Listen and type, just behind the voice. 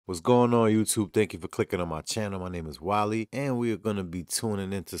What's going on, YouTube? Thank you for clicking on my channel. My name is Wally, and we are going to be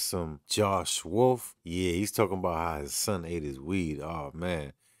tuning into some Josh Wolf. Yeah, he's talking about how his son ate his weed. Oh,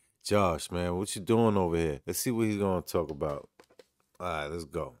 man. Josh, man, what you doing over here? Let's see what he's going to talk about. All right, let's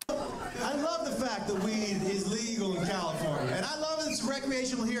go. I love the fact that weed is legal in California, and I love that it's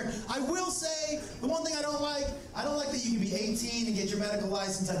recreational here. I will say, the one thing I don't like that you can be 18 and get your medical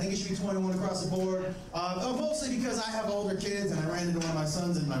license. I think it should be 21 across the board. Mostly because I have older kids, and I ran into one of my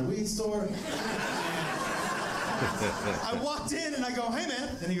sons in my weed store. I walked in, and I go, "Hey,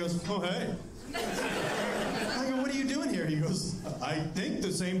 man," and he goes, "Oh, hey." I go, "What are you doing here?" He goes, "I think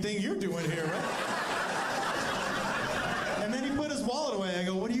the same thing you're doing here, right?" And then he put his wallet away. I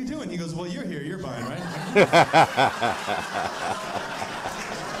go, "What are you doing?" He goes, "Well, you're here. You're buying, right?"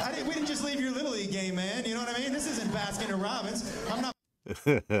 We didn't just leave your Little League game, man. You know what I mean? This isn't Baskin-Robbins. I'm not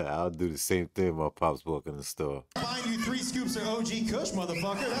I'll do the same thing if my pops walk in the store. buying you 3 scoops of OG Kush,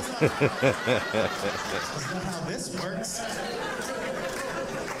 motherfucker. That's not how this works.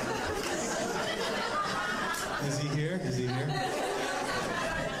 Is he here? Is he here?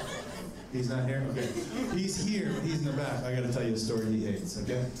 He's not here? Okay. He's here, but he's in the back. I gotta tell you a story he hates,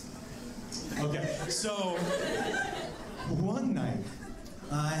 okay? Okay, so one night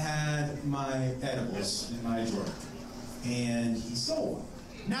I had my edibles in my drawer, and he stole one.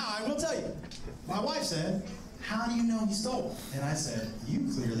 Now, I will tell you, my wife said, "How do you know he stole one?" And I said, "You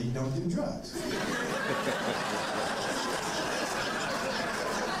clearly don't do drugs."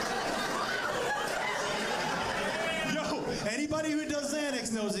 Anybody who does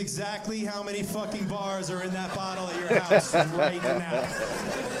Xanax knows exactly how many fucking bars are in that bottle at your house right now.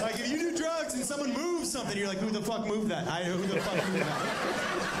 Like, if you do drugs and someone moves something, you're like, "Who the fuck moved that? Who the fuck moved that?"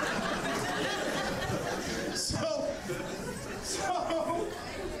 So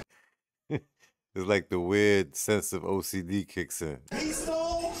It's like the weird sense of OCD kicks in. he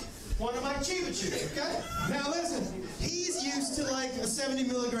stole one of my Chiba Chews, okay? Now listen, he's used to like a 70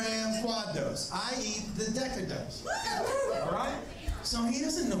 milligram quad dose. I eat the Deca dose. All right? So he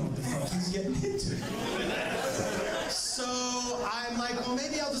doesn't know what the fuck he's getting into. So I'm like, well,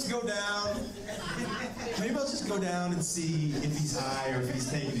 maybe I'll just go down. Maybe I'll just go down and see if he's high or if he's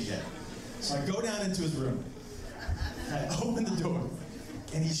taking it yet. So I go down into his room. I open the door,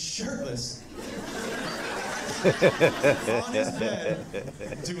 and he's shirtless on his bed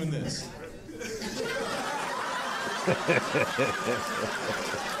doing this. I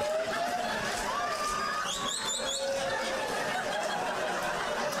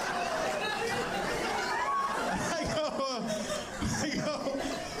go,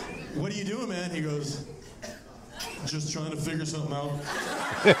 "What are you doing, man?" He goes, "Just trying to figure something out."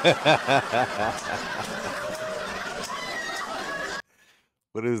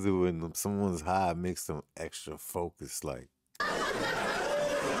 What is it when someone's high, it makes them extra focused, like? I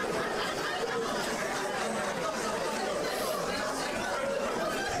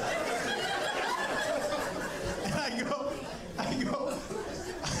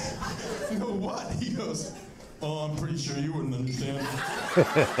go, "What?" He goes, "Oh, I'm pretty sure you wouldn't understand."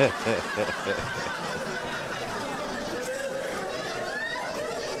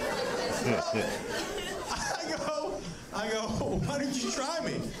 I go, "Why didn't you try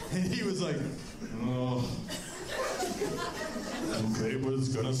me?" And he was like, "Oh, okay, but it's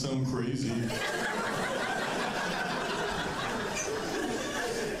gonna sound crazy."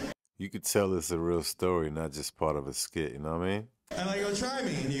 You could tell it's a real story, not just part of a skit, you know what I mean? And I go, "Try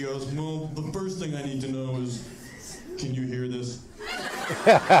me." And he goes, "Well, the first thing I need to know is, can you hear this?"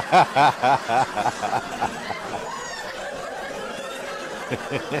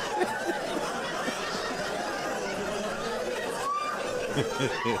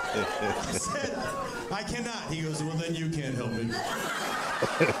 I said, "I cannot." He goes, "Well, then you can't help me."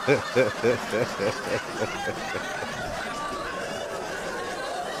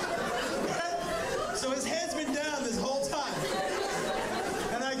 So his head's been down this whole time.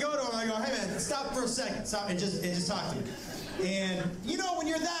 And I go to him, I go, "Hey, man, stop for a second. Stop and just talk to me." And you know, when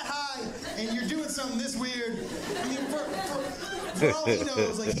you're that high and you're doing something this weird, I mean, for all he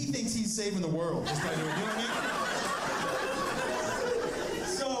knows, like, he thinks he's saving the world just by doing it. You know what I mean?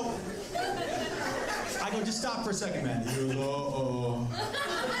 So I go, "Just stop for a second, man." He goes, "Uh-oh."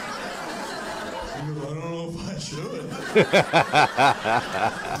 He goes, "I don't know if I should."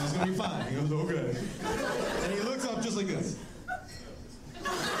 He's gonna be fine. He goes, "Okay." And he looks up just like this.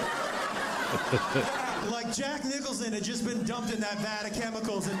 Like Jack Nicholson had just been dumped in that vat of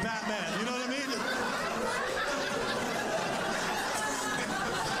chemicals in Batman. You know what I mean?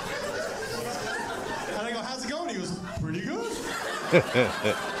 And I go, "How's it going?" He goes, "Pretty good."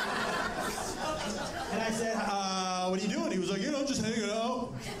 And I said, "What are you doing?" He was like, "You know, just hanging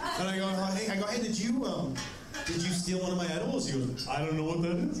out." did you steal one of my edibles? He goes, I don't know what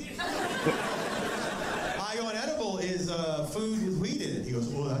that is. I go, an edible is food with weed in it. He goes,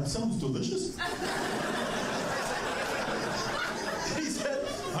 well, that sounds delicious. He said,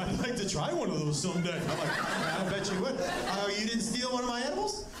 I'd like to try one of those someday. I'm like, I bet you would. I go, you didn't steal one of my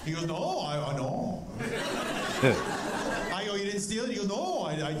edibles? He goes, no, I know. I go, you didn't steal it? He goes, no,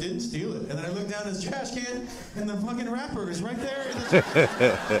 I didn't steal it. And then I look down his trash can, and the fucking wrapper is right there.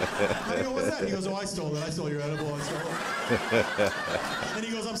 I go, what's that? He goes, oh, I stole it. I stole your edible. I stole it. And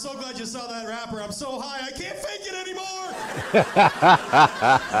he goes, I'm so glad you saw that wrapper. I'm so high, I can't fake it anymore.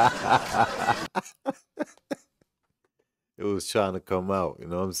 It was trying to come out, you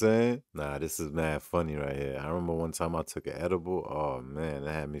know what I'm saying? Nah, this is mad funny right here. I remember one time I took an edible. Oh, man,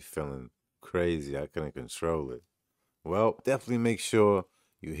 that had me feeling crazy. I couldn't control it. Well, definitely make sure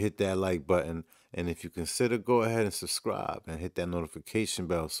you hit that like button. And if you consider, go ahead and subscribe and hit that notification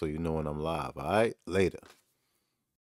bell so you know when I'm live, all right? Later.